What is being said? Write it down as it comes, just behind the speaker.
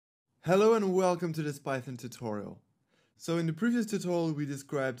Hello and welcome to this Python tutorial. So in the previous tutorial we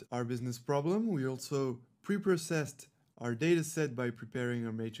described our business problem. We also pre-processed our dataset by preparing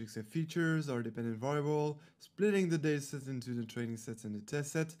our matrix of features, our dependent variable, splitting the dataset into the training set and the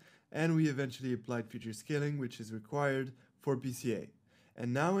test set, and we eventually applied feature scaling, which is required for PCA.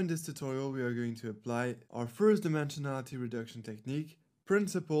 And now in this tutorial we are going to apply our first dimensionality reduction technique,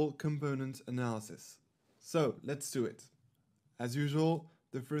 principal component analysis. So let's do it. As usual,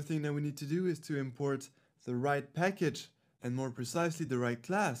 the first thing that we need to do is to import the right package, and more precisely the right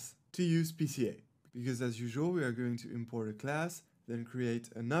class, to use PCA. Because as usual, we are going to import a class, then create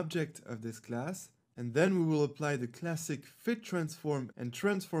an object of this class, and then we will apply the classic fit transform and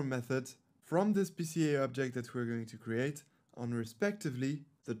transform methods from this PCA object that we're going to create on respectively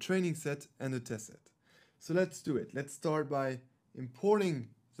the training set and the test set. So let's do it. Let's start by importing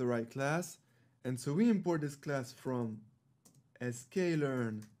the right class. And so we import this class from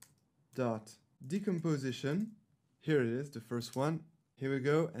sklearn.decomposition. Here it is, the first one. Here we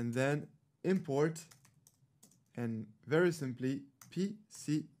go, and then import, and very simply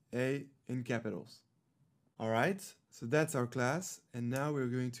PCA in capitals. Alright, so that's our class, and now we're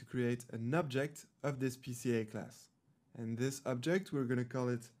going to create an object of this PCA class. And this object, we're going to call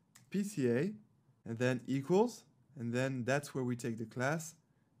it PCA, and then equals, and then that's where we take the class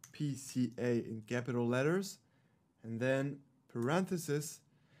PCA in capital letters, and then parenthesis,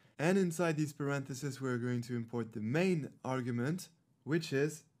 and inside these parentheses we're going to import the main argument, which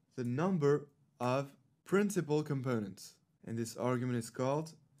is the number of principal components, and this argument is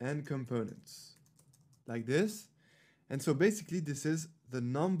called nComponents, like this. And so basically this is the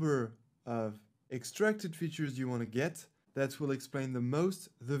number of extracted features you want to get that will explain the most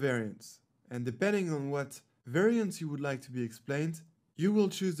the variance, and depending on what variance you would like to be explained, you will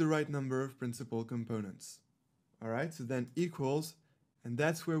choose the right number of principal components. Alright, so then equals, and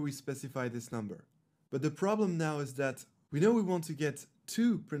that's where we specify this number. But the problem now is that we know we want to get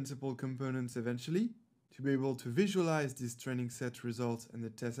two principal components eventually to be able to visualize these training set results and the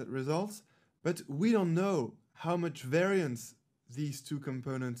test set results, but we don't know how much variance these two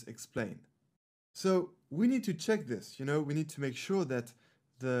components explain. So we need to check this, we need to make sure that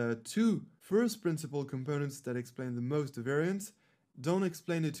the two first principal components that explain the most the variance don't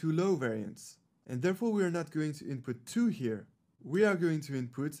explain the too low variance. And therefore we are not going to input 2 here. We are going to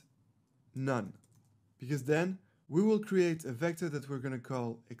input none. Because then we will create a vector that we're going to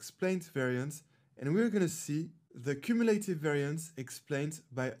call explained variance, and we're going to see the cumulative variance explained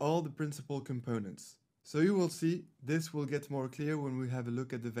by all the principal components. So you will see this will get more clear when we have a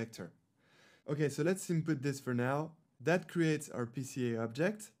look at the vector. Okay, so let's input this for now. That creates our PCA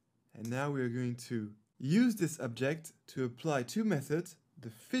object, and now we are going to use this object to apply two methods. The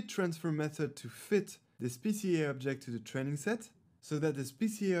fit transform method to fit this PCA object to the training set, so that this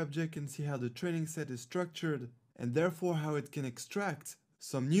PCA object can see how the training set is structured and therefore how it can extract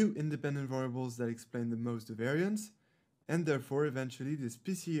some new independent variables that explain the most the variance, and therefore eventually this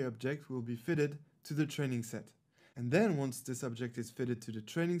PCA object will be fitted to the training set. And then once this object is fitted to the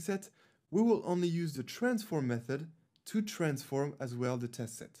training set, we will only use the transform method to transform as well the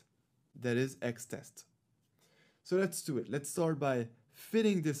test set, that is xtest. So let's do it. Let's start by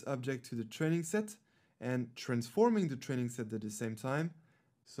fitting this object to the training set and transforming the training set at the same time.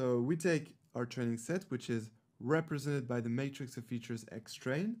 So we take our training set, which is represented by the matrix of features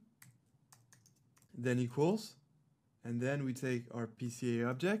xtrain, then equals, and then we take our PCA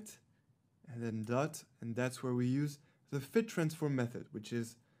object, and then dot, and that's where we use the fit transform method, which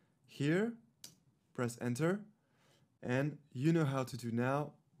is here, press enter, and you know how to do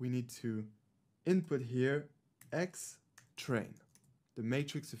now. We need to input here xtrain, the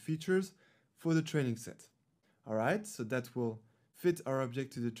matrix of features for the training set. Alright, so that will fit our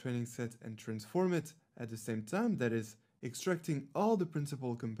object to the training set and transform it at the same time, that is extracting all the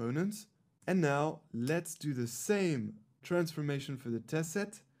principal components. And now let's do the same transformation for the test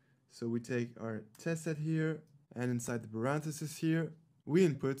set. So we take our test set here, and inside the parentheses here, we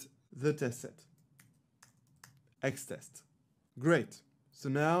input the test set, xtest. Great, so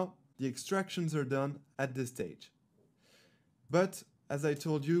now the extractions are done at this stage. But as I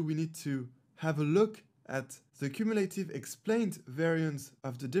told you, we need to have a look at the cumulative explained variance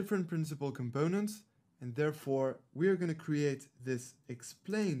of the different principal components, and therefore we are going to create this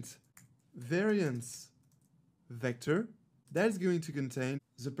explained variance vector that is going to contain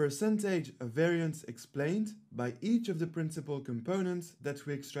the percentage of variance explained by each of the principal components that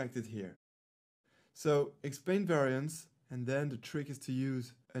we extracted here. So explain variance, and then the trick is to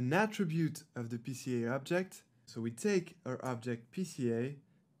use an attribute of the PCA object. So we take our object PCA,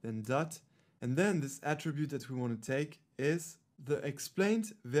 then dot, and then this attribute that we want to take is the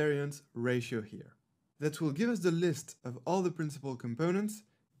explained variance ratio here. That will give us the list of all the principal components,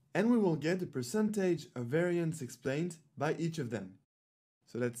 and we will get the percentage of variance explained by each of them.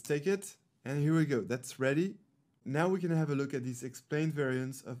 So let's take it, and here we go, that's ready. Now we can have a look at this explained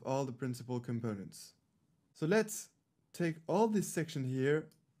variance of all the principal components. So let's take all this section here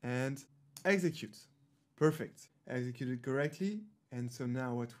and execute. Perfect, executed correctly. And so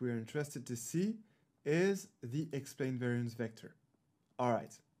now what we're interested to see is the explained variance vector. All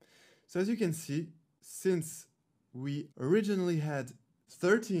right, so as you can see, since we originally had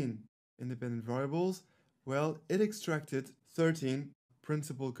 13 independent variables, well, it extracted 13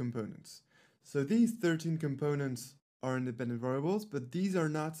 principal components. So these 13 components are independent variables, but these are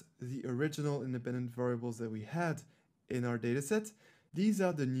not the original independent variables that we had in our dataset. These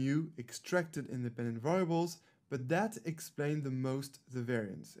are the new extracted independent variables, but that explain the most the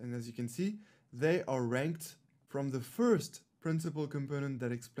variance. And as you can see, they are ranked from the first principal component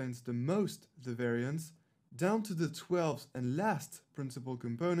that explains the most the variance down to the 12th and last principal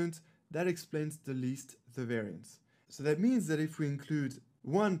component that explains the least the variance. So that means that if we include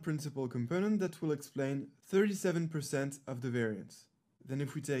one principal component, that will explain 37% of the variance. Then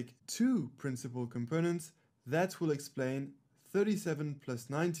if we take two principal components, that will explain 37 plus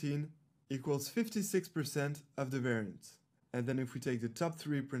 19 equals 56% of the variance. And then if we take the top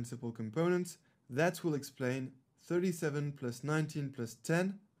three principal components, that will explain 37 plus 19 plus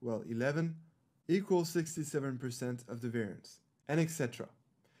 10, well 11, equals 67% of the variance, and etc.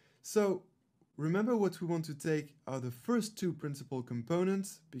 So remember, what we want to take are the first two principal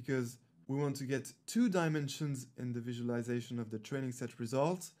components, because we want to get two dimensions in the visualization of the training set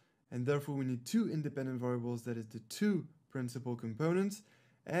results, and therefore we need two independent variables, that is the two principal components.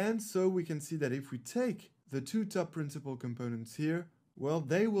 And so we can see that if we take the two top principal components here, well,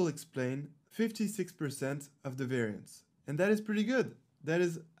 they will explain 56% of the variance. And that is pretty good. That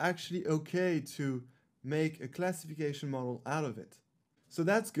is actually okay to make a classification model out of it. So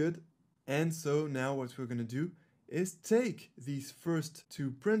that's good. And so now what we're going to do is take these first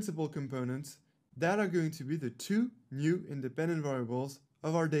two principal components that are going to be the two new independent variables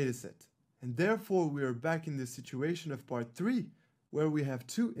of our dataset. And therefore we are back in the situation of part 3, where we have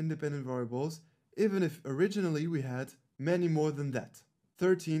two independent variables, even if originally we had many more than that,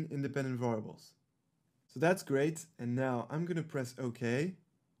 13 independent variables. So that's great, and now I'm going to press OK.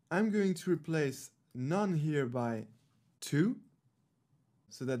 I'm going to replace none here by 2,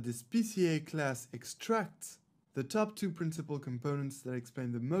 so that this PCA class extracts the top two principal components that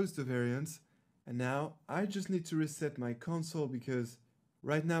explain the most the variance. And now I just need to reset my console, because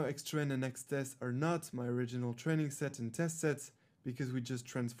right now xtrain and xtest are not my original training set and test sets, because we just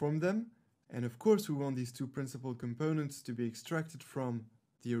transformed them. And of course we want these two principal components to be extracted from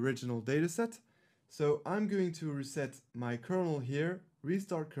the original dataset. So I'm going to reset my kernel here,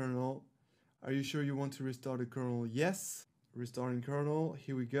 restart kernel. Are you sure you want to restart the kernel? Yes. Restarting kernel,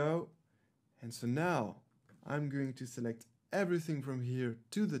 here we go. And so now I'm going to select everything from here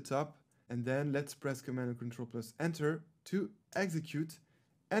to the top, and then let's press Command and Control plus Enter to execute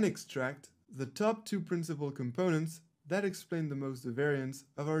and extract the top two principal components that explain the most the variance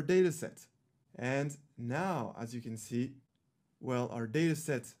of our dataset. And now, as you can see, well, our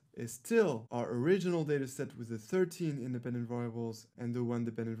dataset is still our original dataset with the 13 independent variables and the one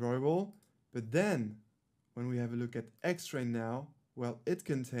dependent variable. But then, when we have a look at xtrain now, well, it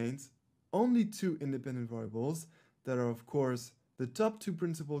contains only two independent variables that are, of course, the top two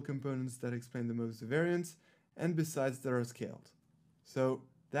principal components that explain the most variance, and besides, they are scaled. So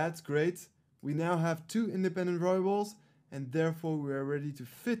that's great. We now have two independent variables, and therefore we are ready to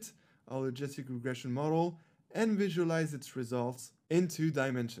fit our logistic regression model and visualize its results in 2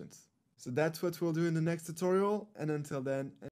 dimensions. So that's what we'll do in the next tutorial, and until then,